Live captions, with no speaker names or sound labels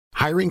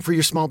Hiring for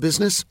your small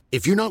business?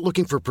 If you're not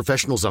looking for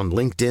professionals on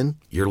LinkedIn,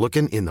 you're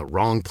looking in the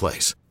wrong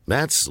place.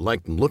 That's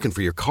like looking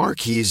for your car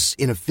keys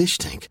in a fish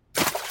tank.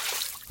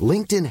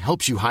 LinkedIn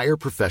helps you hire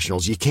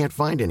professionals you can't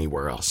find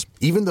anywhere else,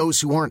 even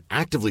those who aren't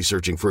actively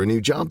searching for a new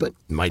job but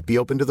might be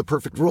open to the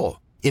perfect role.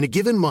 In a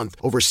given month,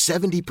 over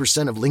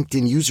 70% of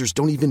LinkedIn users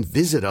don't even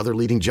visit other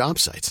leading job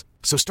sites.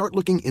 So start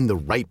looking in the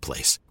right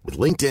place. With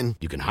LinkedIn,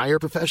 you can hire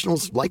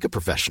professionals like a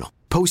professional.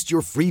 Post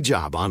your free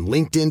job on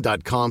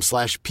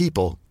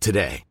linkedin.com/people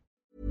today.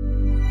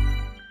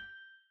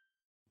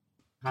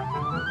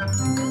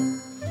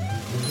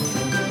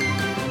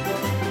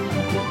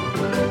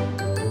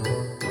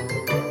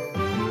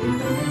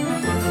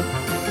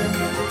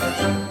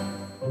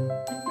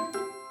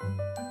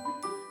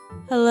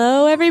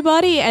 Hello,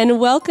 everybody, and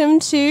welcome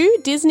to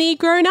Disney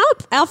Grown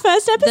Up, our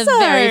first episode. The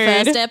very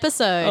first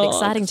episode. Oh,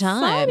 exciting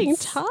times. Exciting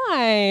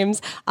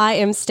times. I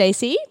am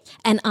Stacey.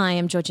 And I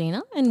am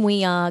Georgina, and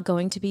we are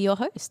going to be your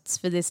hosts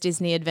for this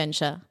Disney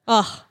adventure.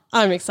 Oh,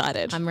 I'm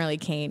excited. I'm really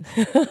keen.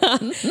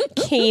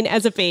 Keen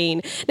as a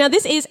bean. Now,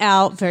 this is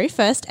our very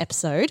first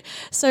episode,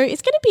 so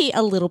it's going to be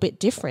a little bit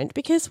different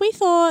because we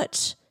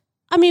thought,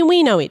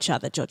 we know each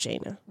other,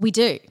 Georgina. We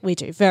do. We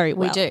do, very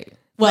well. We do.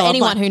 Well,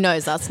 anyone who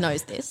knows us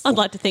knows this. I'd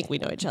like to think we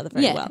know each other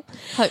very well.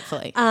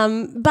 Hopefully.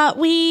 But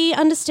we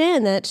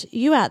understand that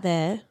you out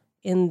there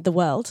in the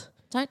world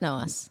don't know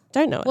us.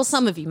 Don't know us. Well,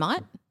 some of you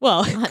might.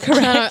 Well,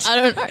 correct. I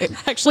don't know.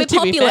 Actually, we're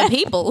popular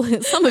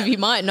people. Some of you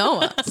might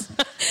know us.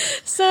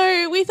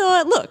 So we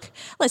thought, look,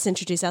 let's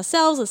introduce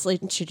ourselves. Let's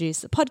introduce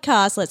the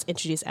podcast. Let's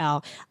introduce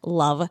our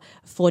love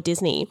for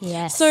Disney.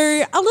 Yes. So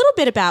a little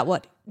bit about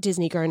what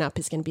Disney Grown Up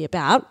is going to be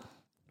about.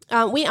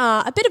 We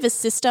are a bit of a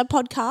sister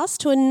podcast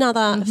to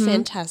another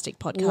fantastic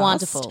podcast.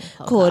 Wonderful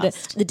podcast. Called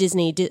the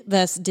Disney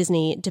vs.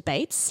 Disney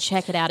Debates.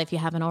 Check it out if you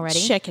haven't already.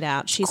 Check it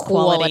out. She's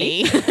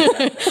quality.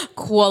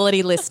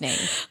 Quality listening.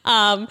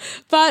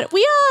 But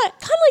we are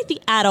kind of like the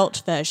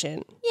adult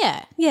version.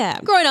 Yeah. Yeah.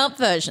 Grown-up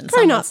version.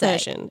 Grown-up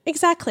version.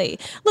 Exactly.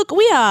 Look,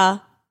 we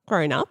are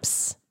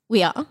grown-ups.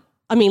 We are.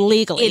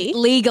 Legally.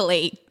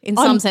 Legally, in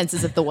some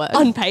senses of the word.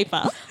 On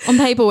paper. On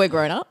paper, we're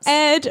grown-ups.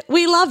 And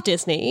we love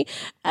Disney.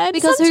 And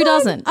because who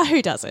doesn't?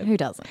 Who doesn't? Who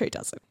doesn't? Who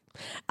doesn't?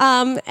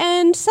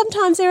 And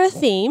sometimes there are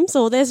themes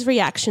or there's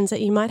reactions that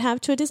you might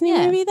have to a Disney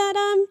movie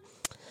that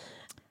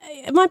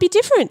it might be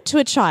different to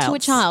a child. To a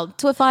child,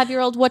 to a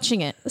 5-year-old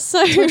watching it,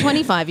 so to a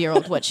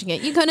 25-year-old watching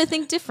it. You're going to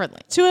think differently.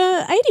 To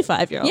a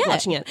 85-year-old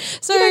watching it.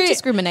 So don't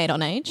discriminate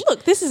on age.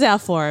 Look, this is our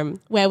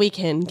forum where we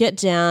can get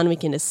down, we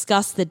can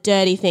discuss the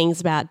dirty things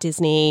about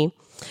Disney.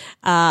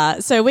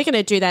 So we're going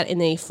to do that in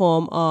the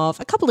form of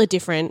a couple of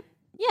different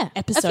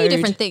episode a few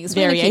different things.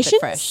 Variations. Keep it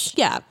fresh.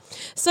 Yeah.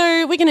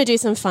 So we're going to do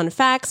some fun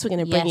facts. We're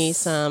going to bring you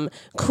some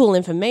cool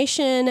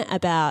information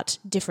about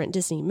different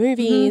Disney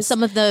movies.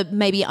 Some of the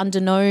maybe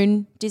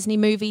underknown Disney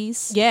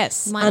movies.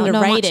 Yes. You might not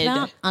know much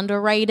about.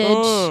 Underrated.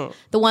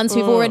 The ones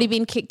who've already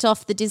been kicked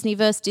off the Disney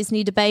versus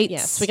Disney debates.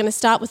 Yes. We're going to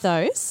start with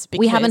those.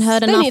 We haven't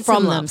heard they enough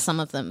from them, some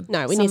of them.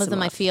 No, we some need of them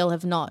love. I feel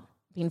have not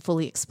been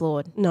fully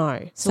explored.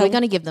 No. So we're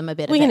going to give them a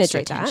bit of extra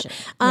attention.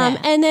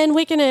 And then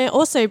we're going to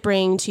also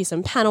bring to you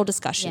some panel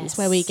discussions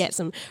where we get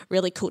some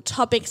really cool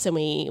topics and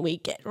we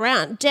get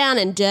down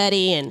and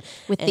dirty and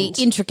with the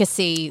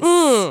intricacies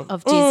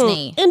of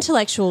Disney.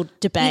 Intellectual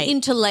debate. The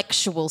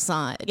intellectual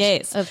side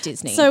of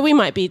Disney. So we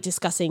might be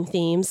discussing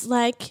themes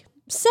like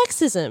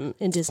sexism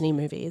in Disney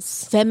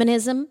movies.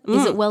 Feminism,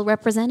 is it well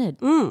represented?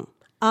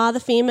 Are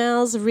the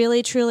females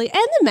really, truly,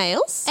 and the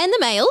males. And the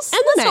males. And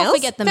the Let's males. not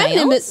forget the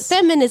males.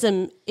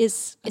 Feminism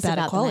is It's about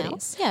about equality. the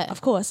males, yeah. Of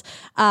course.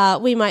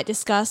 We might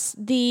discuss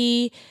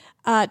the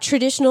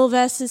traditional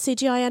versus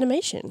CGI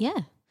animation. Yeah.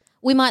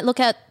 We might look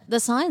at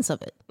the science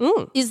of it.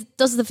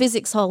 Does the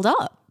physics hold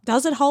up?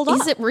 Does it hold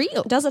up? Is it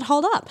real? Does it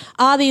hold up?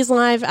 Are these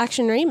live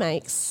action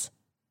remakes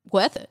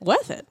Worth it?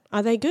 worth it?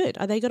 Are they good?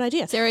 Are they a good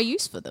idea? Is there a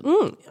use for them?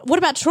 What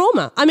about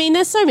trauma?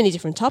 There's so many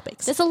different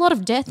topics. There's a lot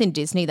of death in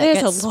Disney that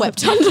There's gets a lot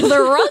swept under the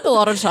rug a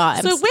lot of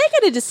times. So we're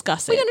going to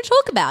discuss it. We're going to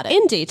talk about it.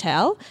 in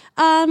detail.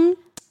 And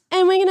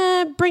we're going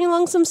to bring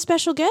along some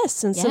special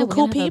guests and some we're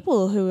cool gonna have a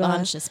people who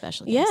bunch of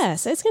special guests. Yeah,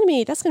 so that's going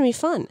to be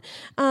fun.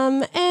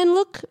 And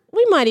look,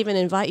 we might even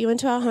invite you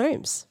into our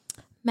homes.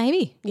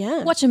 Maybe.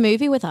 Yeah. Watch a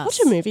movie with us.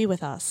 Watch a movie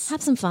with us.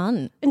 Have some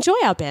fun. Enjoy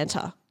our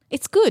banter.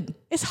 It's good.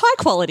 It's high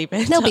quality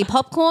banter. There'll be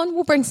popcorn.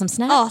 We'll bring some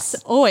snacks.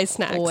 always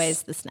snacks.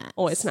 Always the snacks.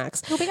 Always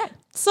snacks. It'll be great.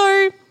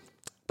 So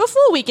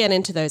before we get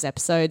into those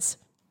episodes,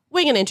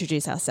 we're going to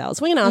introduce ourselves.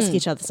 We're going to ask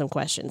each other some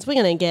questions.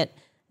 We're going to get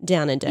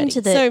down and dirty.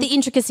 Into the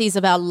intricacies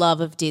of our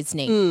love of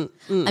Disney.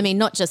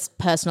 Not just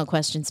personal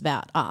questions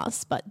about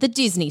us, but the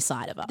Disney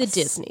side of us. the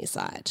Disney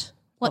side.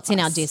 What's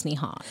in our Disney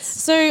hearts?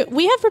 So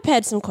we have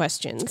prepared some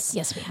questions.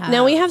 Yes, we have.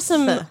 Now we have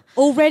some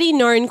already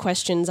known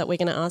questions that we're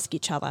going to ask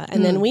each other,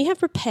 and then we have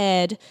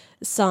prepared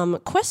some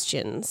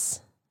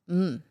questions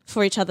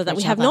for each other that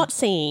we have not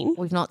seen,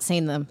 We've not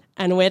seen them.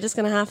 and we're just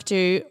going to have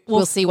to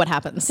We'll see what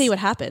happens. see what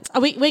happens.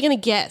 We're going to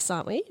guess,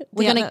 aren't we?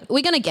 We're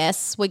gonna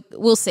guess.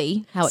 We'll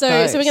see how it So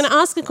goes. we're going to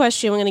ask a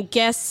question. We're going to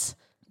guess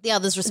The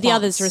other's response. the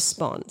other's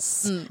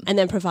response and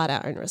then provide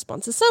our own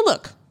responses. So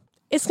look,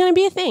 it's going to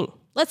be a thing.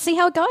 Let's see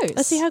how it goes.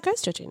 Let's see how it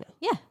goes, Georgina.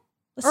 Yeah.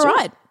 Let's All do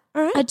right. it.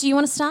 All right. Do you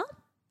want to start?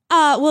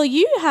 Well,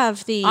 you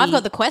have the I've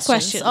got the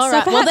questions. All So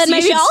right. Well, perhaps then you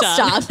maybe should I'll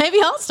start. Maybe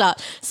I'll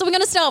start. So we're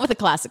going to start with a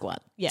classic one.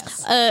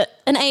 Yes.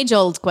 An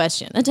age-old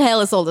question, a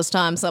tale as old as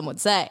time, some would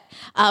say.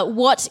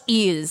 What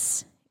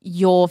is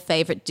your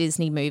favourite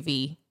Disney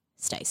movie,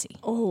 Stacey?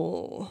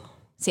 Oh.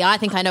 See, I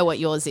think I know what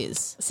yours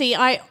is. See,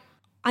 I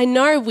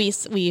know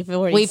we've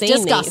already We've seen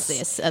discussed these,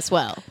 this as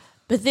well.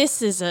 but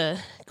this is a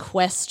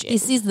question.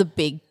 This is the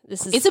big.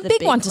 This is it's a the big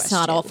big one to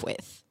start question. off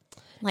with.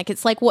 Like,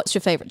 it's like, what's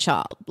your favourite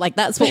child? Like,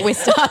 that's what we're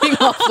starting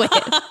off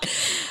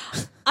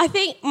with. I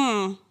think,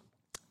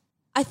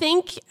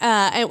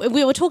 and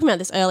we were talking about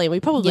this earlier. We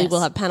probably Yes. will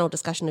have panel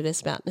discussion of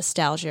this about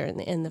nostalgia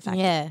and the fact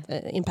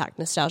the impact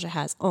nostalgia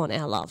has on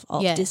our love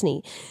of Yeah.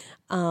 Disney.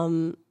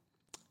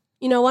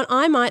 You know what?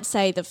 I might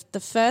say the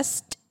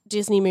first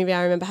Disney movie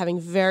I remember having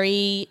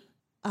a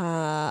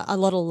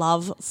lot of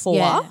love for.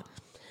 Yeah.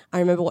 I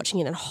remember watching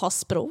it in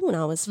hospital when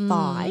I was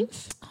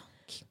 5.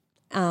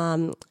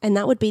 And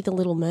that would be The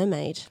Little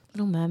Mermaid.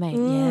 Little Mermaid,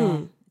 yeah.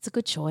 It's a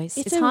good choice.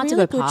 It's a hard really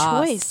to go good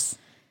past. choice.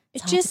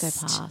 It's It hard just,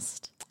 to go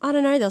past. I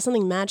don't know, there was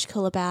something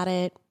magical about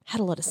it. Had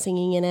a lot of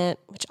singing in it,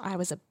 which I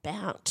was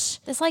about.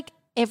 There's like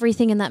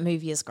everything in that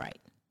movie is great.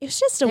 It was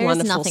just a There is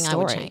wonderful nothing I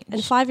story. would change.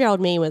 And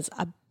 5-year-old me was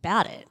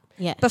about it.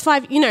 Yeah. But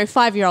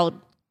 5-year-old,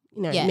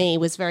 Yeah. me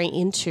was very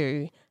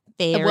into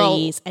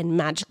fairies and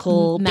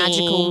magical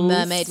beings.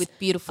 mermaid with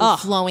beautiful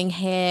flowing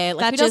hair. Like,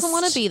 That who doesn't just-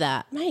 want to be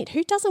that? Mate,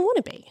 who doesn't want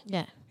to be?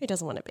 Yeah. Who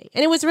doesn't want to be?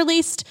 And it was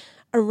released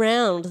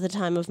around the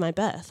time of my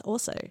birth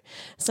also.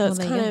 So it's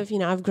there you kind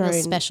go. of, I've grown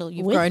special.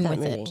 You've with grown that with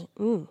movie.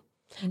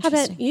 it. How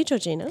about you,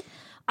 Georgina?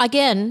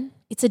 Again,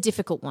 it's a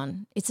difficult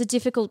one. It's a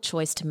difficult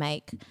choice to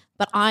make,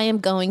 but I am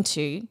going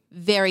to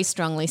very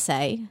strongly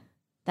say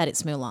that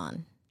it's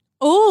Mulan.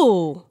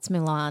 Oh, It's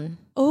Mulan.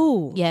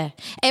 oh. Yeah.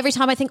 Every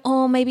time I think,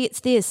 oh, maybe it's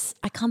this,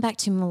 I come back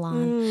to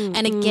Mulan.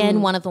 And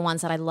again, one of the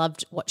ones that I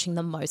loved watching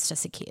the most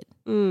as a kid,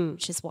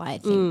 which is why I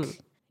think,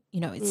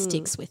 it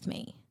sticks with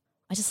me.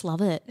 I just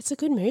love it. It's a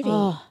good movie.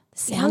 Oh, the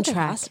soundtrack.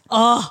 Fantastic.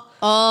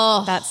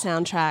 Oh, that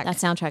soundtrack. That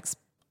soundtrack's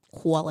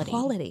quality.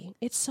 quality.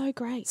 It's so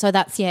great. So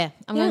that's, I'm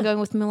going to go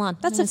with Mulan.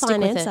 That's I'm a gonna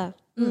fine stick with it.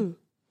 answer.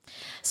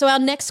 So our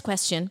next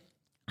question,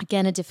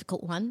 again, a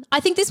difficult one. I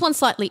think this one's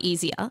slightly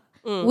easier.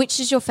 Which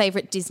is your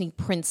favourite Disney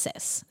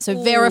princess?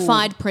 So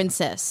verified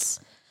princess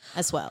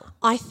as well.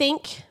 I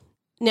think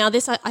now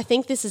I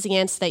think this is the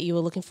answer that you were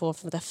looking for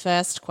the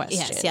first question.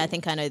 Yes, yeah, I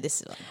think I know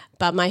this one.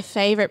 But my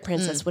favourite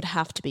princess would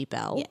have to be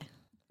Belle. Yeah.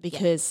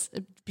 Because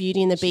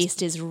Beauty and the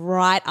Beast is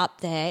right up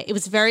there. It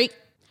was very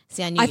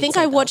See, I knew I you'd think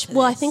say I Belle watched for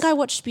well, I this. think I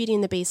watched Beauty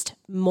and the Beast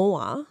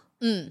more.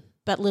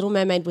 But Little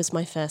Mermaid was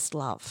my first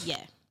love. Yeah.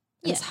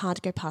 And it's hard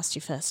to go past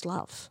your first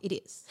love. It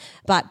is.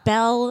 But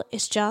Belle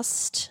is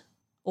just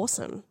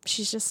awesome.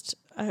 She's just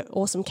an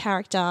awesome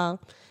character.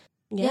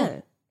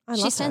 Yeah. I love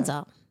She stands her.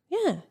 up.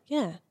 Yeah,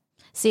 yeah.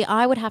 See,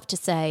 I would have to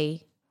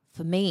say,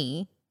 for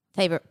me,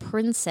 favourite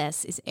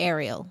princess is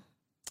Ariel.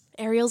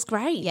 Ariel's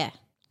great. Yeah.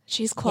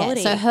 She's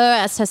quality. Yeah, so her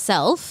as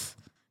herself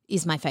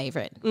is my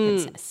favourite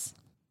princess.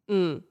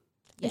 And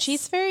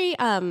she's very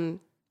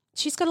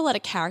she's got a lot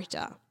of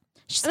character.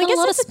 She's And I got a guess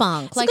lot of that's a-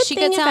 spunk. it's a Like, good she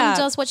thing gets out and about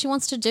does what she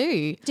wants to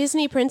do.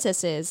 Disney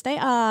princesses, they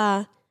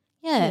are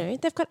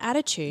they've got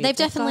attitude. They've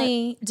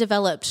definitely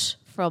developed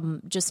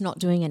from just not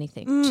doing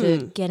anything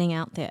to getting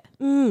out there,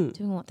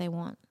 doing what they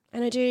want.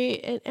 and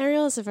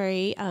Ariel has a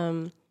very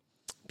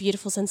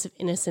beautiful sense of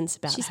innocence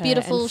about She's her.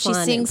 beautiful. And She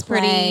fun sings and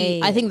pretty. play.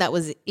 I think that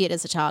was it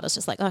as a child. I was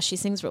just like, oh, she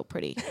sings real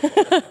pretty.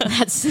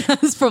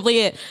 That's probably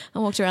it. I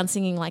walked around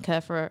singing like her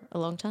for a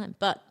long time,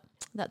 but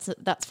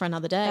that's for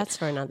another day. That's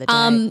for another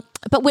day.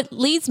 But what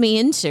leads me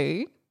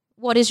into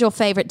what is your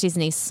favorite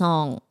Disney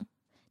song?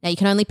 Now you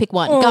can only pick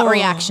one. Gut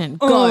reaction.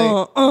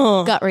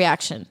 Go. Gut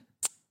reaction.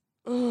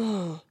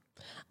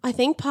 I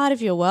think Part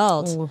of Your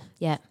World. Ooh,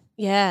 yeah.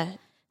 Yeah.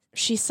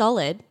 She's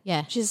solid.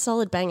 Yeah. She's a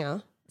solid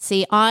banger.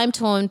 See, I'm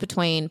torn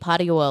between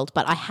Part of Your World,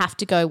 but I have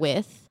to go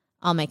with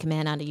I'll Make a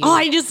Man Out of You.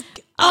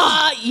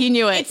 You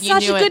knew it. It's You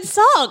such knew a it. good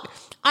song.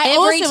 Every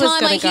also was time I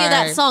gonna hear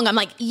that go- song, I'm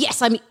like,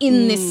 yes, I'm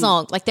in this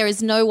song. Like, there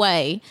is no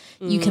way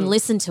you can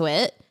listen to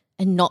it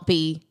and not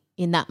be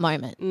in that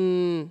moment.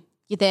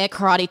 You're there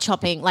karate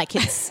chopping. Like,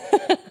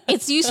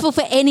 it's useful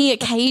for any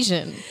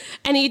occasion.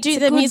 And you do It's a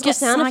the good musical get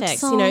sound psyched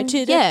effects, song. to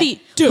Yeah. the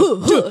beat,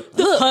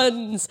 the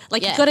puns.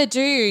 Like Yeah. you got to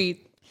do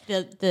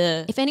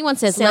the If anyone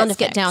says, Sound let's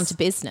get down effects. to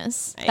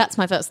business, that's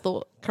my first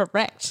thought.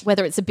 correct.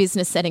 Whether it's a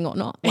business setting or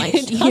not. Like,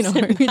 It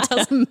it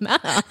doesn't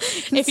matter.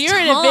 If you're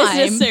in a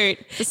business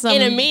suit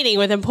in a meeting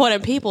with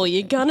important people,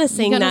 you're gonna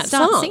sing you're going that to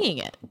start song. singing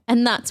it.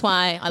 And that's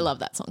why I love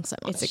that song so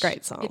much. It's a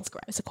great song. It's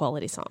great. It's a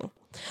quality song.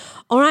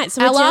 All right,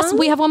 so Our we're last, down?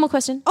 we have one more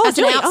question. Oh, as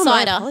do an we? Oh,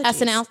 my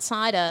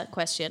outsider, apologies.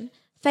 question,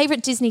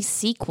 favorite Disney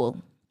sequel,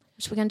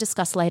 which we're going to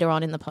discuss later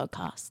on in the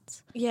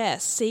podcasts.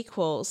 Yes,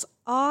 sequels.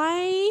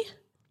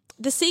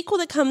 The sequel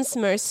that comes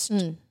most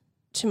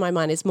to my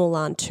mind is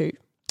Mulan 2.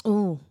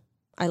 Ooh,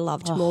 I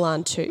loved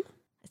Mulan 2.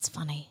 it's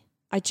funny.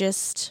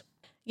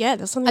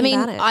 there's something I mean,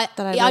 about it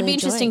that I I'd really be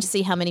interesting enjoyed. to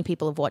see how many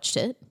people have watched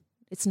it.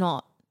 It's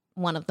not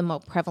one of the more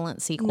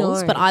prevalent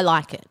sequels, No. but I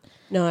like it.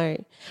 No,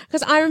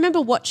 because I remember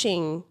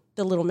watching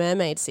the Little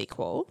Mermaid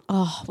sequel,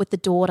 Oh, with the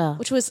daughter.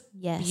 which was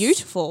Yes.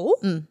 beautiful.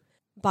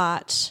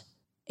 But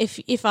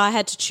if I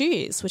had to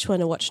choose which one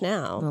to watch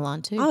now,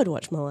 Mulan 2. I would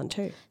watch Mulan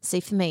 2. See,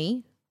 for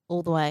me,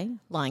 all the way,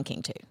 Lion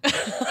King 2.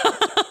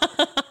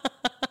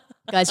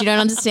 Guys, you don't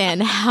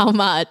understand how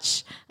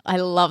much I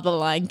love the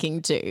Lion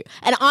King 2.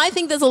 And I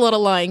think there's a lot of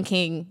Lion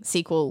King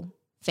sequel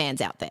fans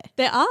out there.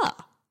 There are.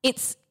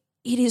 It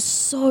is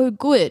so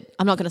good.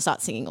 I'm not going to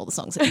start singing all the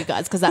songs at you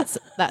guys because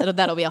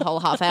that'll be a whole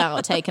half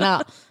hour taken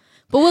up.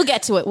 But we'll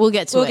get to it. We'll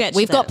get to it.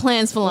 We've got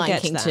plans for Lion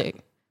King too.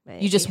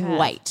 You just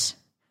wait.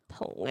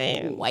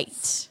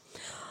 Wait.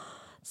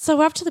 So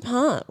we're up to the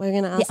part we're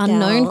going to ask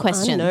unknown our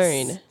questions.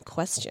 unknown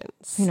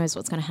questions. Who knows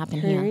what's going to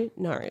happen here? Who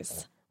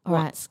knows All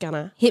right. what's going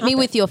to Hit me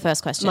with your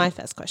first question. my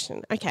first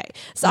question. Okay.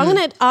 So I'm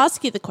going to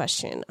ask you the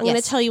question. I'm going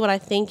Yes. to tell you what I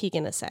think you're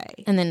going to say.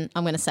 and then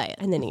I'm going to say it.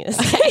 And then you're going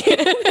to say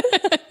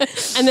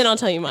it. And then I'll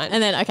tell you mine.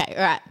 And then, okay,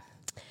 all right.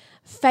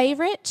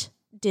 Favorite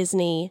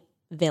Disney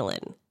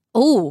villain?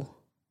 Oh.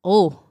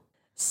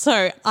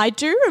 So I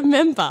do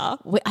remember.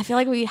 I feel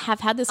like we have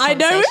had this I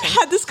conversation. know we've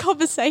had this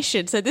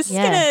conversation. So this is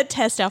Yeah. going to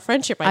test our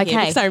friendship right here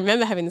Okay. because I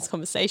remember having this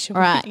conversation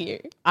All right. with you.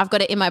 I've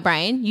got it in my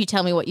brain. You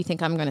tell me what you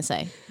think I'm going to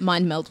say.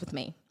 Mind meld with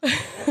me.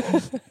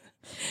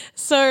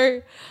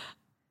 So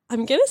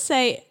I'm going to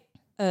say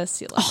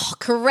Ursula. Oh,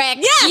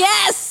 correct.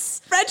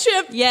 Yes.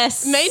 Friendship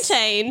Yes.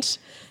 maintained.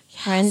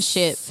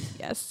 Friendship.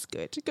 Yes,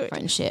 good.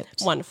 Friendship.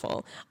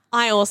 Wonderful.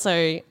 I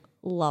also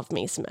love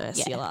me some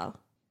Ursula.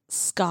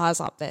 Scar's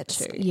up there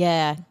too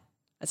Yeah.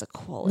 as a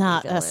quality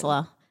Nah, villain.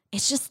 Ursula.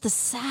 It's just the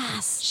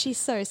sass. She's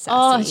so sassy.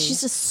 Oh,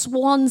 she's just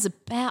swans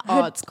about.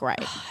 Oh, it's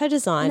great. her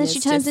design And then is she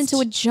turns just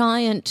into a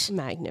giant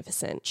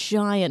magnificent.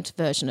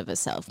 version of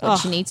herself when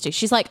she needs to.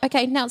 She's like,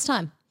 okay, now it's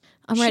time.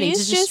 I'm ready to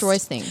She's destroy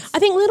just- things. I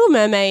think Little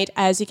Mermaid,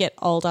 as you get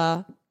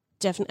older,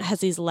 definitely has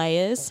these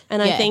layers.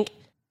 And I Yeah. think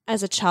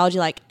as a child,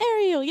 you're like,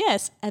 Ariel,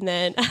 yes. And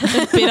then as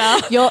a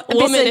bitter You're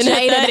woman in her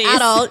jaded 30s,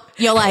 adult.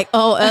 You're like,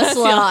 oh,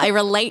 Ursula, I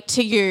relate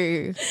to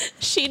you.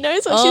 she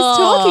knows what she's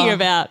talking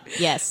about.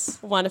 Yes.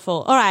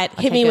 Wonderful. All right,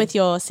 hit me good. with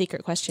your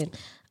secret question.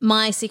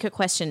 My secret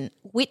question: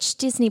 which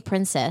Disney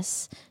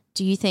princess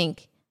do you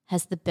think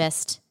has the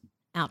best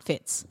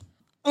outfits?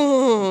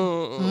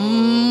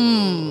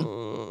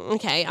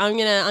 Okay, I'm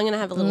gonna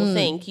have a little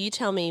think. You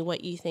tell me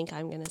what you think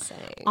I'm gonna say.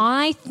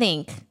 I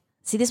think.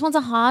 See, this one's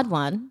a hard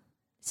one.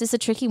 This is a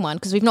tricky one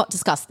because we've not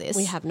discussed this.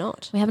 We have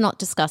not. We have not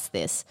discussed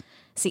this.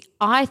 See,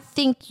 I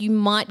think you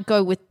might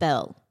go with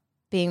Belle,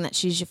 being that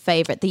she's your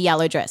favorite, the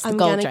yellow dress, the I'm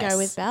gold gonna dress. go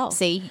with Belle.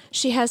 See,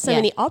 She has so Yeah.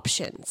 many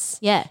options.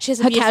 yeah, She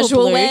has a her beautiful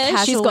casual blue wear.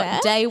 casual She's got wear.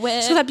 day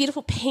wear. She's got that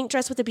beautiful pink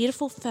dress with a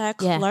beautiful fur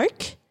Yeah.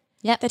 cloak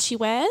Yep. that she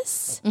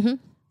wears.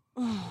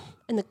 Mm-hmm.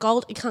 And the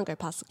gold, you can't go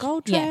past the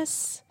gold Yeah.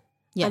 dress.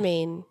 Yeah. I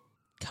mean,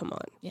 come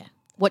on. Yeah.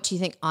 What do you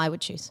think I would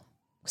choose?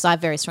 Because I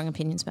have very strong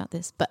opinions about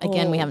this. But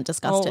again, we haven't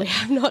discussed it. We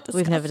have not discussed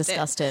We've never it.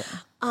 discussed it.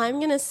 I'm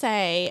going to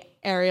say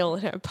Ariel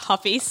in her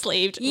puffy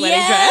sleeved wedding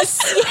Yes,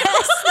 dress.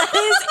 yes, that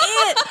is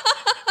it.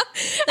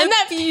 And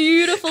that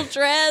beautiful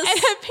dress. And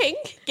her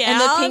pink gown.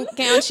 And the pink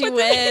gown she with the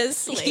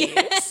wears. pink sleeves.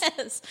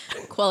 Yes.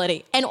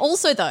 Quality. And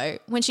also, though,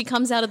 when she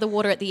comes out of the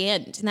water at the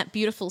end in that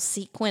beautiful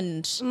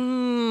sequined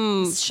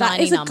That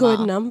shiny is a number.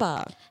 good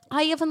number.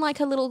 I even like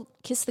her little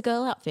Kiss the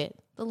Girl outfit.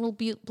 The little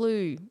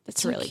blue.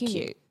 It's So really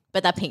cute.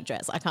 But that pink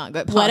dress, I can't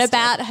go past What it.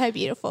 about her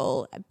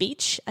beautiful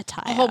beach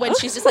attire? Oh, when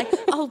she's just like,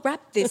 I'll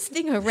wrap this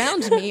thing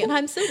around me and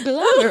I'm so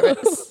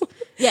glamorous.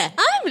 Yeah.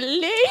 I'm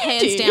lady.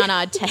 Hands down,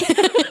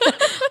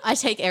 I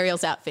take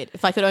Ariel's outfit.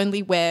 If I could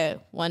only wear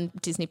one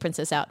Disney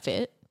princess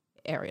outfit,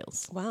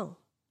 Ariel's. Wow.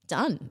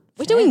 Done.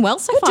 We're doing well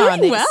so We're far on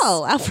doing this.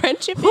 well. Our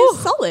friendship is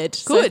solid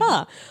so Good.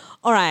 far.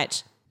 All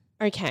right.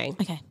 Okay.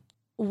 Okay.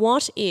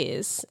 What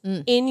is,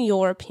 in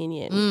your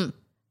opinion,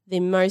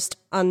 the most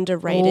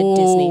underrated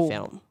Disney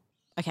film?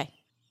 Okay.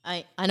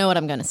 I know what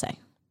I'm going to say,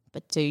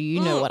 but do you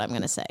know what I'm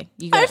going to say?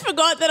 You I go.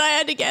 forgot that I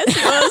had to guess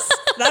yours.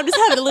 I'm just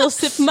having a little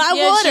sip of my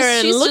water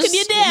and she's looking you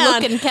just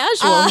down. looking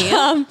casual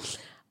here.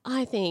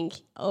 I think,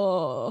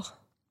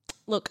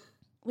 look,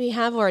 we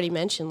have already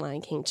mentioned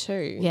Lion King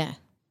 2. Yeah.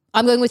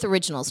 I'm going with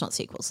originals, not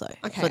sequels,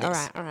 though. Okay, for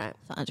this. all right.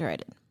 For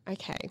underrated.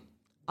 Okay.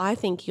 I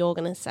think you're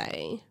going to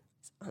say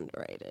it's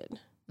underrated.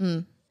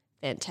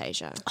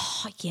 Fantasia.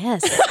 Oh,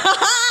 yes.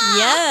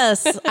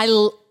 Yes.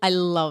 I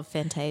love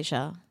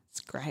Fantasia. It's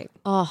great.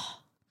 Oh,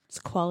 It's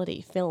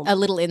quality film. a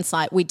little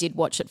insight. We did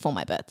watch it for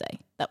my birthday.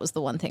 That was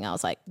the one thing I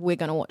was like, we're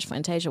going to watch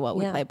Fantasia while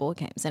we Yeah. play board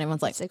games. And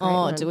everyone's like, It's a great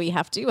oh, one. do we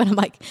have to? And I'm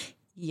like,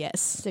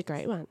 yes. It's a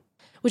great one.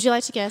 Would you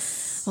like to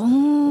guess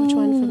which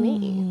one for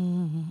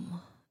me?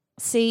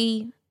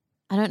 See,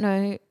 I don't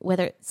know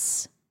whether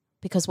it's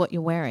because what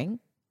you're wearing,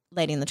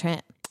 Lady in the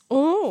Tramp.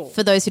 Oh,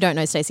 For those who don't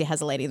know, Stacey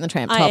has a Lady in the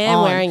Tramp I top am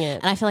on, wearing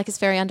it. and I feel like it's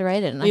very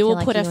underrated. And I we feel will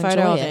like put a you photo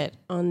enjoy of it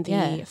on the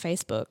Yeah.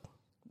 Facebook.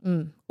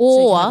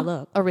 Or have a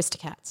look.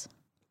 Aristocats.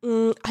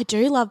 I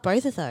do love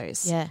both of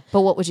those. Yeah.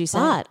 But what would you say?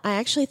 But I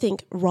actually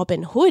think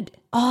Robin Hood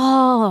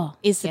Oh.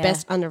 is the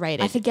best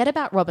underrated. I forget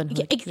about Robin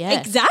Hood.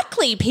 Yes.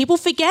 Exactly. People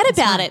forget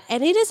about it.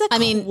 And it is a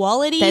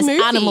quality There's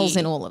movie. animals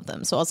in all of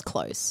them, so I was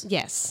close.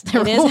 Yes.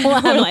 They're it is all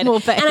animal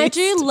animal-based. And I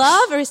do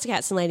love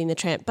Aristocats and Lady and the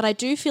Tramp, but I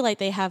do feel like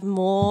they have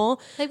more.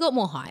 They've got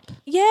more hype.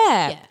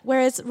 Yeah.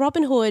 Whereas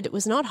Robin Hood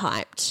was not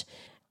hyped.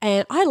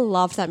 And I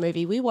loved that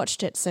movie. We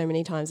watched it so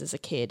many times as a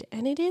kid.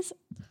 And it is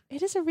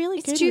a really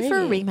good movie. It's due for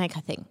a remake, I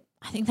think.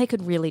 I think they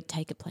could really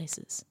take it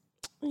places.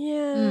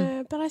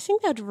 Yeah, but I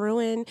think they'd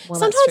ruin. Well,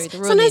 that's true. They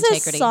ruin sometimes the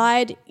there's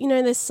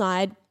integrity. there's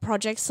side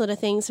projects sort of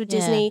things with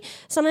Disney.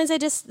 Sometimes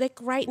they're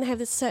great and they have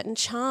this certain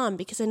charm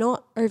because they're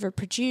not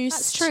overproduced.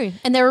 That's true.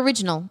 And they're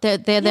original. They're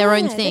their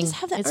own They thing. just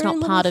have their It's own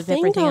not part little of thing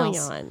everything going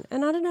else. on.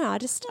 And I don't know.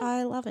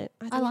 I love it.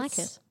 I like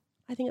it's- it.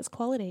 I think it's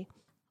quality.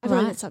 I feel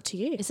like Right. it's up to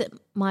you. Is it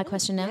my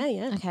question now?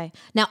 Yeah. Okay.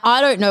 Now,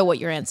 I don't know what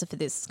your answer for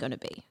this is going to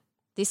be.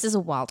 This is a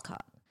wild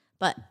card.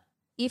 But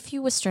if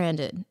you were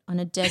stranded on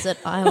a desert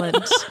island,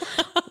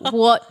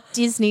 what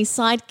Disney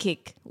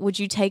sidekick would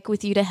you take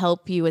with you to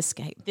help you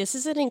escape? This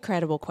is an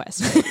incredible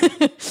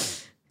question.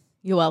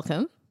 You're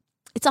welcome.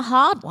 It's a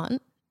hard one.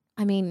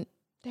 I mean,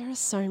 There are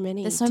so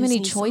many. there's so many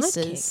Disney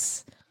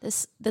choices.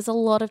 sidekicks. There's a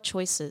lot of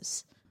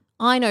choices.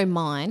 I know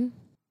mine.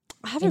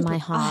 I haven't. my I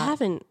heart.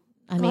 haven't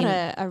I got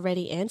mean- a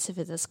ready answer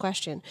for this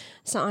question,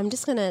 so I'm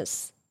just gonna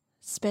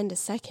spend a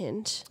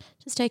second.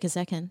 Just take a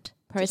second.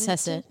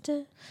 Process it.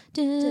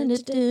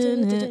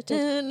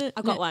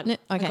 I've got one. Okay.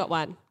 I've got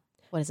one.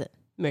 What is it?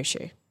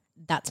 Mushu.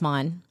 That's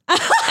mine.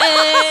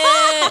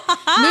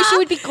 Mushu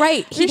would be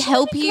great. He'd Mushu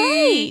help would be you.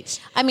 great.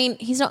 I mean,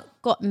 he's not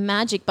got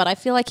magic, but I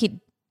feel like he'd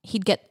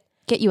get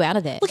you out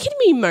of there. Look at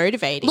me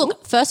motivating.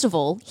 Look, first of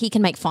all, he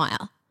can make fire.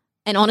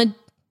 And on a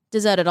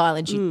deserted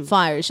island,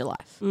 fire is your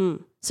life.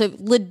 So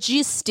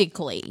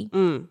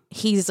logistically,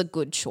 he's a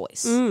good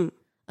choice.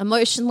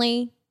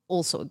 Emotionally,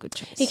 also a good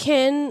choice. he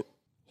can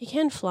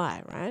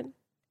fly, right?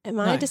 Am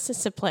I just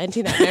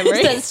supplanting that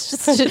memory? That's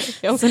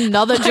just it's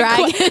another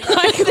dragon.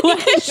 I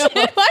questioned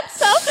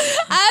myself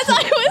as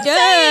I was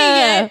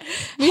saying it.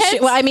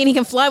 Mushu- well, I mean, he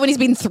can fly when he's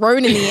been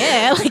thrown in the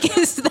air.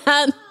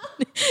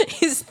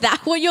 Like, is that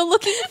what you're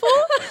looking for?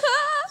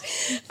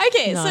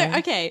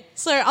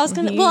 So I was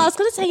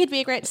gonna say he'd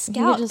be a great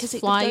scout just because he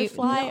fly- could go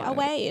fly no.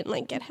 away and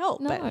like get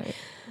help. No. But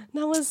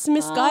that was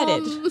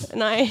misguided,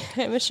 and I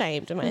am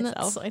ashamed of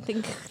myself. I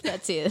think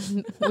that's it.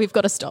 We've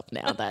got to stop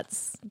now.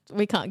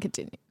 We can't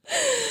continue.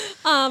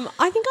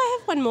 I think I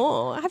have one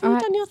more. Have you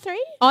right. done your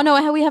three? Oh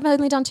no, we have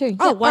only done two. Oh,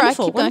 Yeah, all right,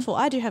 wonderful, keep going. wonderful.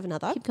 I do have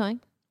another. Keep going.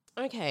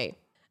 Okay.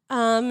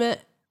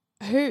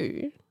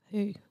 Who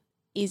Who?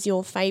 is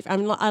your favorite?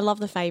 I love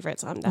the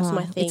favorites. That's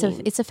my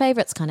thing. It's a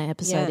favourites kind of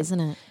episode, Yeah. isn't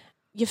it?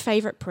 Your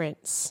favorite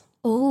prince?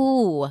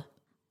 Oh,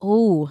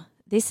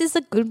 this is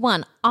a good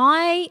one.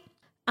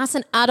 As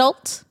an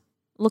adult,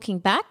 looking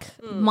back,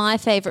 my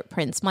favourite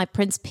prince, my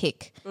prince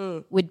pick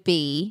would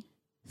be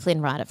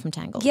Flynn Rider from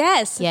Tangled.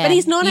 Yes, Yeah, but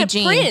he's not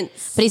Eugene. a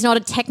prince. But he's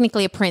not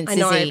technically a prince, I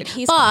know, is he? but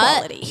he's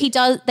quality. he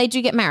does. They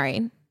do get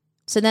married,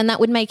 so then that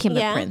would make him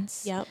a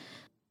prince. Yep.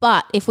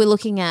 But if we're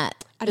looking at,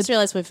 I just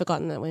realised we've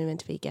forgotten that we're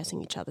meant to be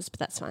guessing each other's, but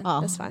that's fine.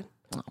 That's fine.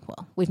 oh,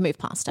 well, we've moved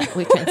past it.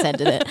 We've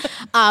transcended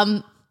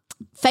it.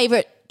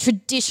 Favorite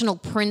traditional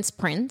prince,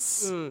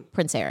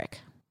 Prince Eric.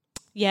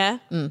 Yeah,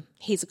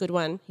 he's a good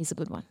one. He's a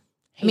good one.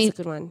 He's a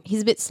good one.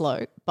 He's a bit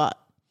slow, but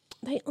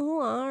They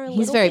all are.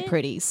 he's very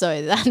pretty,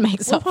 so that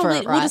makes up for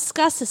it, We'll right?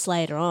 discuss this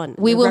later on.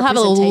 We the will have a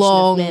representation of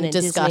long men in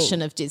discussion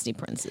Disney. of Disney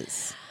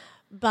princes.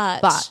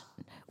 But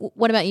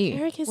What about you?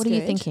 Eric is What are you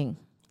good. thinking?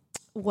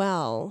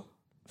 well,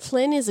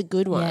 Flynn is a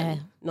good one. Yeah.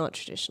 Not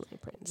traditionally a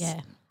prince.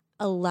 Yeah.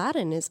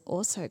 Aladdin is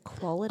also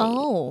quality.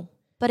 Oh,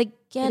 but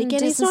again,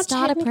 he's doesn't not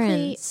start a technically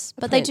prince.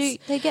 a But prince.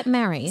 they get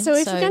married. So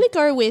if you're going to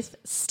go with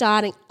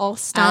starting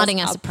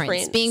as a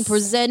prince, being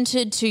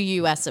presented to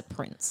you as a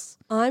prince.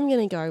 I'm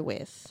going to go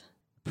with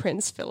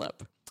Prince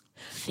Philip.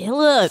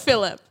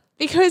 Philip.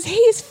 Because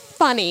he's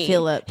funny.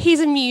 Philip. He's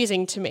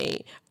amusing to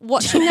me.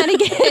 Watching that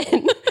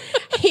again,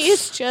 he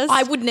is just.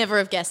 I would never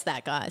have guessed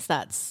that, guys.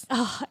 That's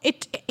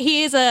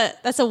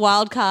That's a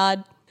wild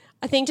card.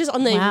 I think just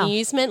on the Wow.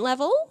 amusement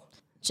level,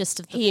 just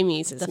of he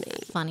amuses me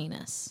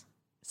funniness.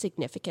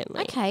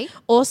 significantly. Okay.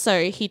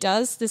 Also, he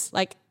does this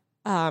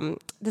there's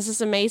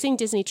this amazing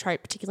Disney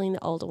trope, particularly in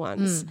the older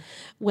ones,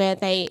 where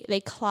they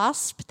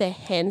clasp their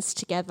hands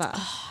together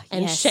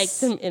and yes. shake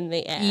them in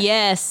the air.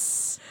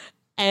 Yes.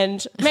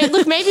 And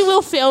maybe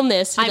we'll film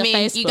this. For I the mean,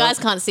 Facebook. you guys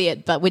can't see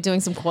it, but we're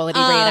doing some quality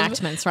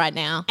reenactments right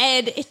now.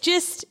 And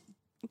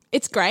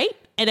it's great.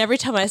 And every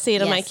time I see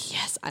it, I'm Yes. like,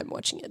 yes, I'm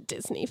watching a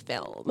Disney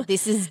film.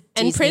 This is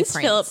And Disney Prince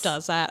Philip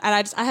does that.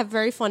 And I have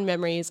very fond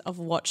memories of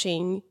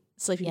watching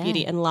Sleeping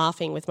Beauty and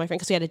laughing with my friend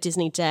because we had a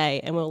Disney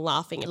day and we were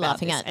laughing about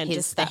Laughing this at and his-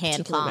 just the that hand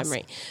particular clasp.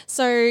 memory.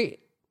 So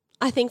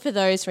I think for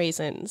those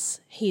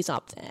reasons, he's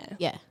up there.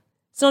 Yeah.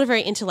 It's not a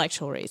very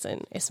intellectual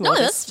reason. It's more No,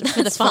 just that's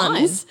for the fine.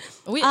 funs.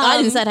 I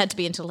didn't say it had to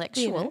be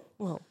intellectual. You know,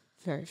 well,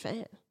 very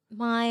fair.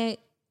 My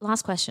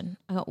last question.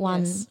 I got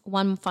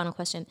one final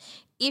question.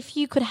 If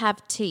you could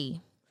have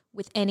tea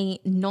with any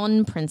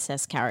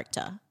non-princess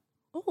character,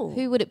 Ooh.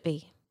 who would it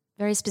be?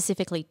 Very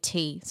specifically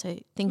T. So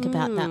think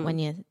about that when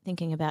you're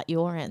thinking about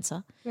your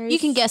answer. Very You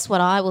can guess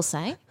what I will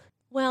say.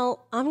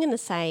 Well, I'm going to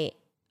say,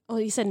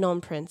 you said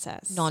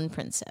non-princess.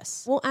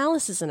 Non-princess. Well,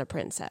 Alice isn't a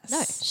princess.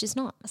 No, she's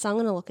not. So I'm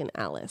going to look in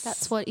Alice.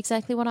 That's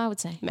exactly what I would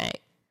say. Mate.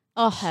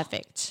 Oh,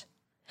 perfect.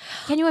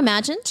 Can you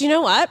imagine? Do you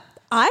know what?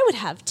 I would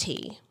have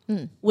tea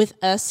with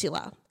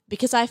Ursula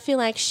because I feel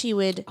like she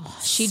would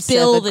She'd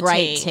spill serve the a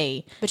great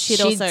tea. but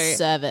she'd also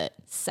serve it.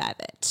 serve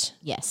it.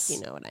 Yes. You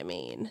know what I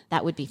mean?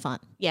 That would be fun.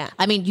 Yeah.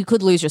 I mean, you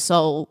could lose your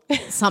soul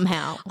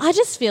somehow. I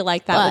just feel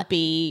like that But would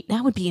be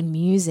That would be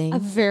amusing.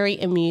 It'd very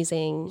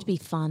amusing. be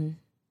fun.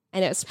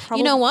 And it's probably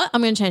You know what?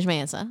 I'm going to change my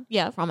answer.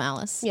 Yeah. From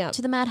Alice. Yeah.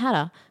 To the Mad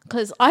Hatter,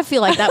 because I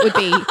feel like that would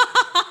be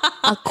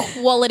a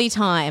quality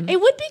time. It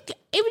would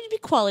be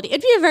quality.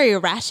 It'd be a very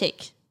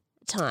erratic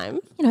time.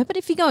 You know, but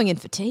if you're going in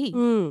for tea,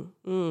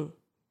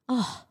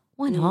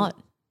 why not?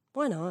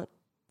 Why not?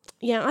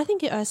 Yeah, I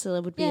think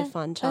Ursula would be a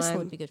fun time. Ursula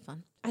would be good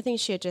fun. I think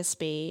she'd just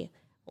be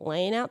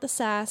laying out the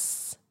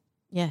sass.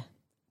 Yeah.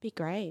 Be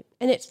great.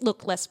 And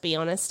let's be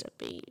honest,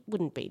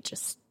 wouldn't be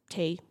just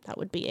tea. That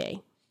would be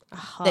a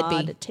hard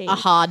There'd be tea. a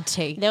hard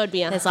tea. There would be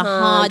There's a a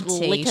hard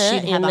tea. liquor She'd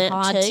have in a that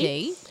hard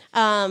tea.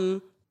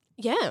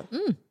 Yeah.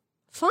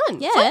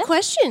 Fun. Yeah. Fun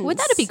questions. Would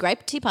that be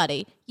great? Tea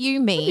party. You,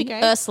 me, be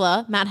great.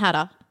 Ursula, Mad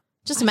Hatter.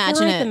 Just I imagine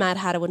feel like it. the Mad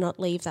Hatter would not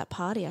leave that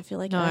party. I feel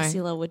like No.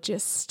 Ursula would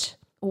just...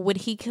 Or would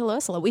he kill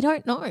Ursula? We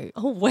don't know.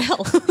 Oh,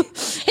 well.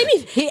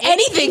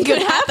 Anything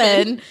could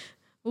happen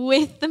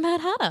with the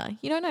Mad Hatter.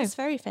 You don't know. It's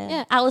very fair.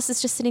 Yeah, Alice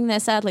is just sitting there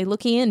sadly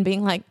looking in,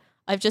 being like,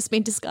 I've just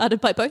been discarded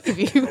by both of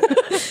you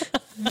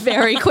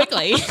very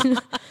quickly.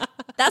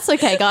 That's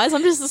okay, guys.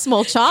 I'm just a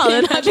small child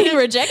and I've been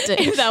rejected.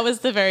 If that was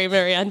the very,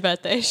 very young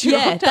birthday. She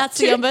Yeah, walked up that's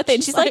to the young birthday.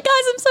 And she's like,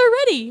 guys, I'm so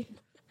ready.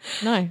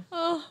 No.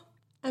 Oh,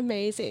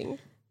 amazing.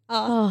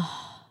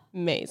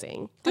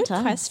 Amazing. Fun Good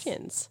times.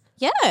 questions.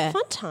 Yeah.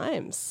 Fun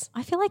times.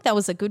 I feel like that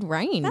was a good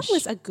range. That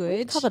was a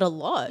good... covered a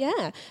lot.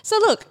 Yeah. So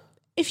look,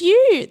 if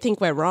you think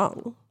we're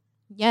wrong,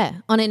 Yeah,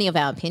 on any of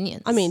our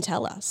opinions. I mean,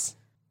 tell us.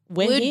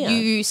 We're would here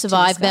you to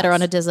survive better discuss.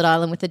 on a desert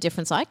island with a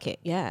different sidekick?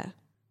 Yeah.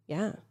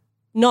 Yeah.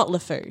 Not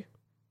LeFou.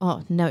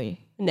 Oh, no.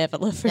 Never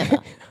LeFou. Never.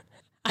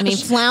 I mean,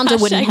 Flounder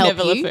wouldn't help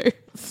never you. LeFou.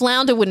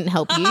 Flounder wouldn't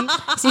help you.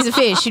 He's a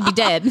fish. He'd be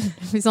dead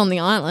if he's on the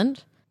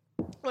island.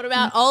 What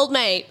about old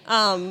mate?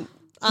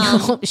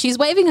 She's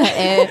waving her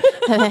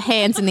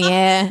hands in the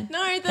air.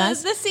 No, the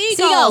seagull.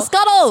 Seagull,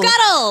 Scuttle.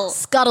 Scuttle.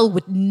 Scuttle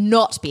would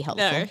not be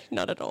helpful. No,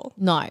 not at all.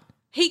 No.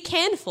 He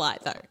can fly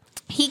though.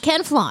 He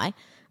can fly.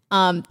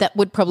 That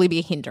would probably be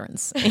a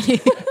hindrance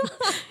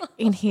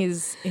in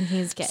his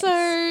case. So,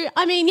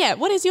 I mean, yeah,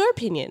 what is your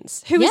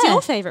opinions? Who is Yeah.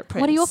 your favourite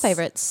prince? What are your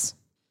favourites?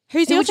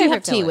 Who's Who your would you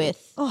favourite have tea villain?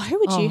 with? Oh, who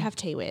would you have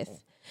tea with?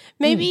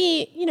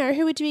 Maybe,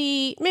 who would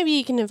be, maybe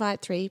you can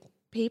invite three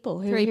people.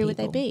 Who would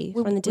they be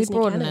from the Disney We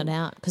broadened canon? it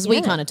out because we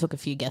Yeah. kind of took a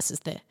few guesses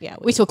there. Yeah,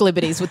 we took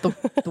liberties with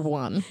the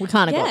one. We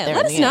kind of got Yeah, there.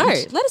 let in us the know.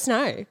 end. Let us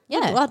know.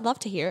 Yeah. I'd love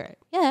to hear it.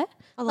 Yeah,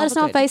 love let us a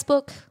know on good-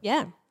 Facebook.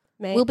 Yeah.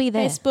 Mate. We'll be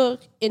there.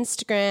 Facebook,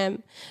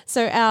 Instagram.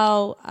 So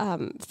our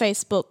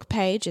Facebook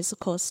page is, of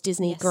course,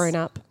 Disney Grown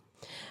Up.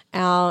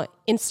 Our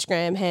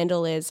Instagram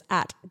handle is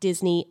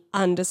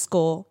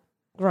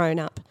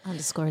 @Disney_grown-up.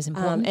 Underscore is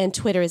important. And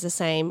Twitter is the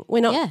same.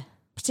 We're not Yeah.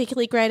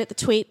 particularly great at the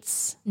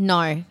tweets, No,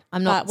 I'm but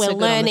not. we're so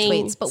good learning. on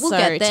the tweets, but we'll so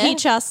get there.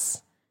 Teach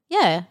us,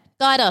 Yeah,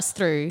 guide us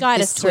through.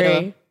 guide this us Twitter.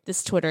 through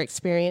this Twitter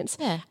experience.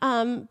 Yeah.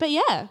 But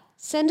yeah,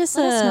 send us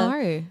Let us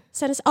know.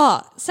 Send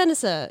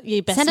us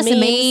your best Send us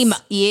memes. a meme.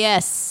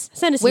 Yes.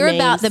 Send us We're your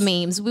about the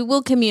memes. memes. We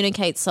will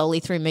communicate solely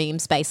through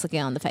memes, basically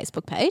on the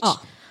Facebook page.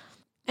 Oh.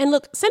 And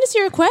look, send us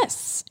your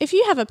requests. If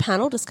you have a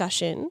panel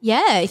discussion,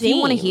 Yeah, if you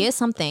want to Theme. hear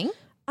something,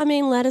 I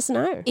mean, let us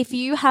know. if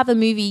you have a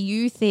movie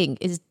you think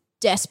is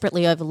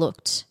desperately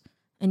overlooked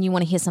and you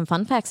want to hear some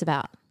fun facts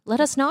about, let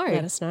us know.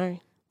 Let us know.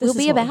 We'll This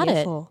be is what we're about here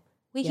it. for.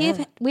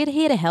 We're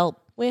here to help.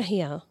 We're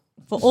here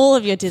for all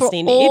of your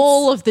Disney For needs.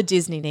 all of the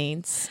Disney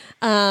needs.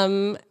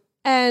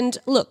 And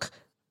look,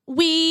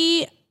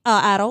 we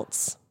are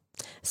adults.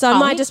 So I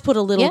might we? just put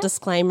a little Yeah.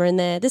 disclaimer in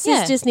there. This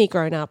Yeah. is Disney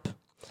Grown Up.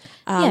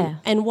 Yeah.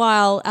 And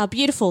while our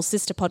beautiful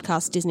sister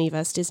podcast, Disney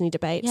vs. Disney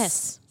Debates,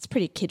 Yes. it's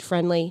pretty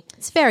kid-friendly.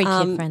 It's very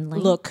kid-friendly.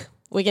 Look,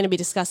 we're going to be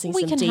discussing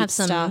we some can deep have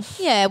some stuff.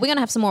 Yeah, we're going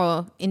to have some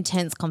more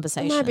intense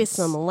conversations. Maybe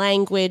some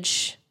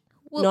language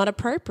not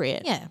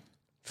appropriate Yeah.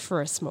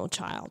 for a small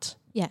child.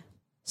 Yeah.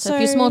 So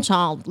if you're a small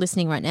child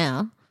listening right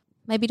now,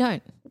 maybe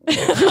don't. Well,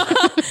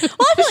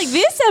 I feel like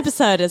this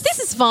episode is... This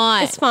is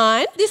fine. It's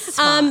fine. This is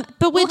fine.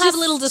 But we'll we're have just...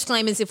 little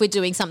disclaimers if we're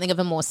doing something of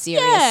a more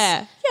serious.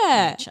 Yeah.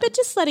 But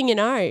just letting you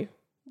know,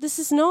 this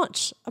is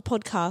not a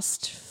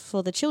podcast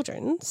for the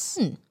children's.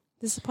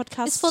 This is a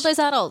podcast... It's for those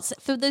adults,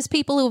 for those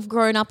people who have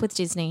grown up with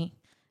Disney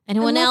and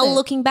who are love now it.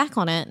 looking back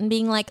on it and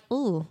being like,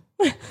 ooh.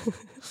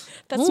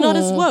 That's not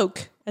as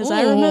woke as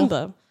I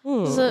remember.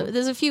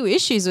 There's a few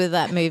issues with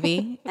that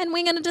movie and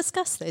we're going to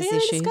discuss those We're going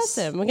to issues. discuss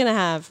them. We're going to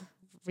have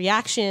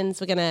reactions.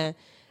 We're going to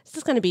This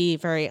is going to be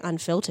very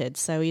unfiltered.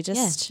 So we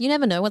just You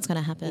never know what's going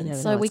to happen. never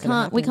So know we what's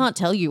gonna can't we can't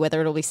tell you whether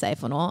it'll be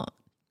safe or not.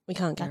 we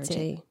can't That's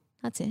guarantee. it.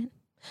 That's it.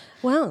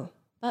 Well,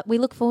 But we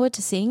look forward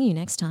to seeing you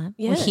next time.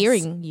 Yes. Or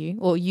hearing you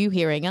or you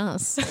hearing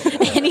us.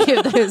 Any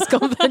of those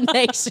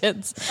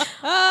combinations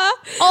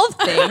of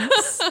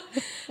things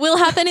will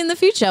happen in the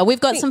future. We've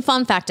got some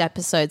fun fact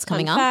episodes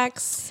coming fun up.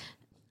 facts.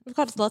 We've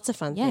got lots of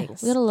fun Yeah,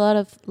 things. we got a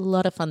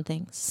lot of fun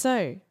things.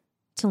 So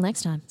Till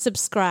next time.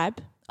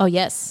 subscribe. Oh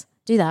yes,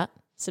 do that.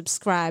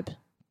 Subscribe.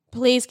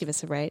 Please give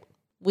us a rate.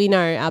 We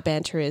know our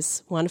banter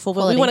is wonderful,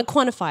 but Quality. we want to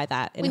quantify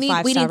that in We a need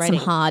 5-star some rating.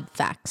 hard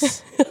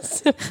facts,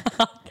 Some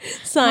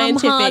some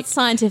scientific hard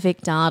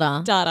scientific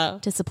data data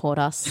to support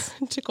us.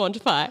 to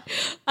quantify.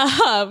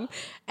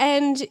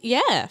 And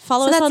yeah,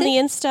 follow So us that's on the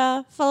it?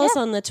 Insta, follow us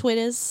Yeah. on the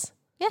Twitters,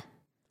 Yeah.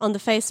 on the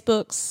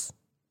Facebooks,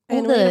 All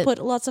and we're going the- to put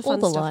lots of all fun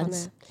the stuff lines. on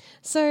there.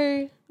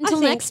 So Until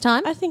next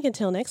time. I think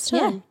until next Yeah.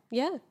 time.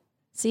 Yeah.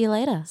 See you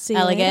later. See you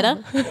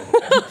Alligator.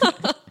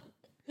 later.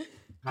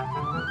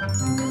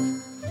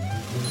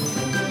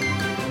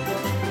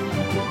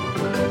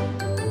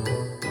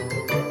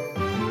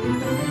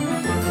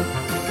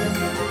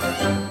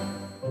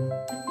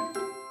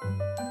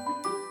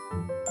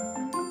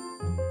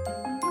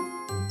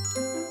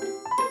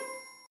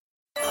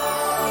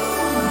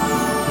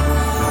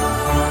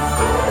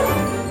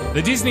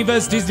 The Disney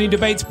vs. Disney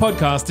Debates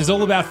podcast is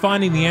all about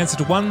finding the answer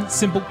to one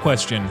simple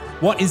question.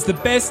 What is the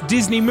best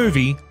Disney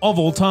movie of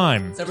all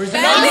time?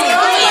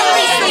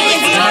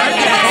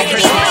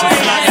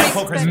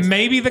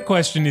 Maybe the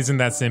question isn't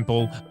that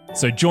simple.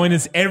 So join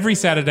us every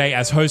Saturday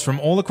as hosts from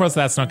all across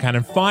That's Not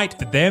Canon fight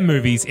for their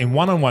movies in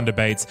one-on-one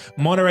debates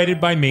moderated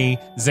by me,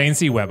 Zane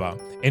C. Weber,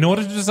 in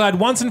order to decide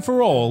once and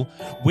for all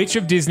which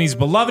of Disney's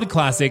beloved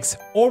classics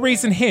or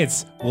recent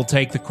hits will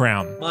take the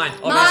crown. Mine.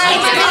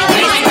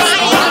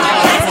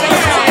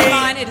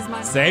 It is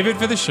mine. Save it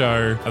for the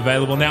show.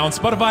 Available now on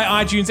Spotify,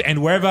 iTunes,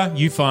 and wherever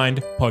you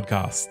find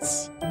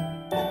podcasts.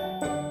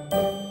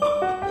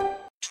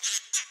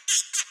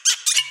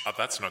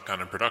 That's Not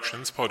Canon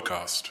Productions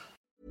podcast.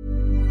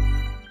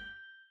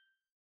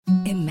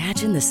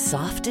 Imagine the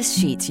softest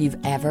sheets you've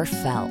ever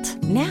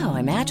felt. Now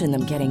imagine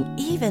them getting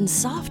even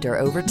softer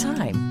over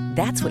time.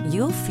 That's what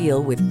you'll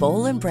feel with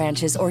Boll &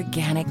 Branch's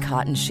organic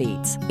cotton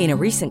sheets. In a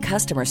recent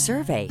customer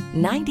survey,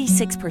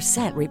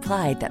 96%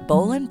 replied that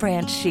Boll &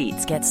 Branch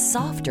sheets get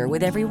softer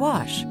with every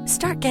wash.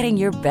 Start getting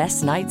your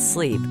best night's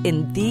sleep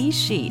in these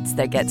sheets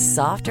that get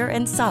softer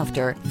and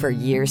softer for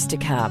years to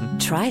come.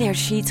 Try their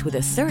sheets with a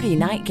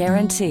 30-night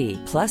guarantee.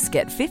 Plus,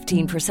 get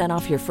 15%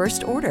 off your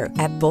first order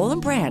at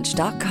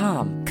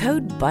bollandbranch.com.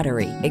 Code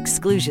BUTTERY.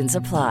 Exclusions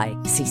apply.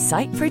 See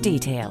site for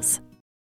details.